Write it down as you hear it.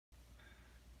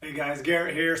Hey guys,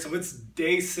 Garrett here. So it's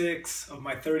day 6 of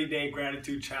my 30-day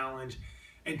gratitude challenge.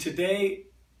 And today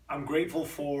I'm grateful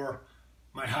for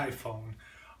my iPhone.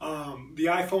 The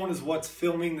iPhone is what's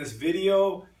filming this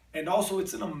video, and also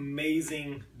it's an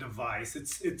amazing device.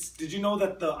 Did you know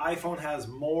that the iPhone has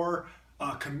more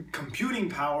computing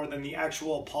power than the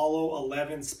actual Apollo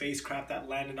 11 spacecraft that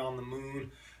landed on the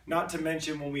moon? Not to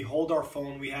mention, when we hold our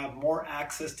phone, we have more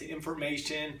access to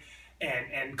information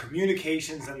and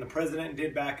communications than the president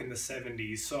did back in the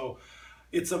 70s. So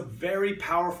it's a very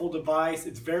powerful device.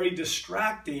 It's very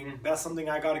distracting. That's something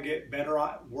I got to get better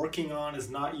at working on, is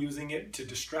not using it to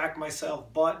distract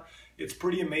myself. But it's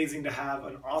pretty amazing to have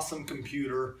an awesome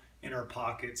computer in our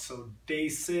pockets. So day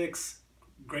 6,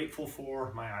 grateful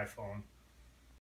for my iPhone.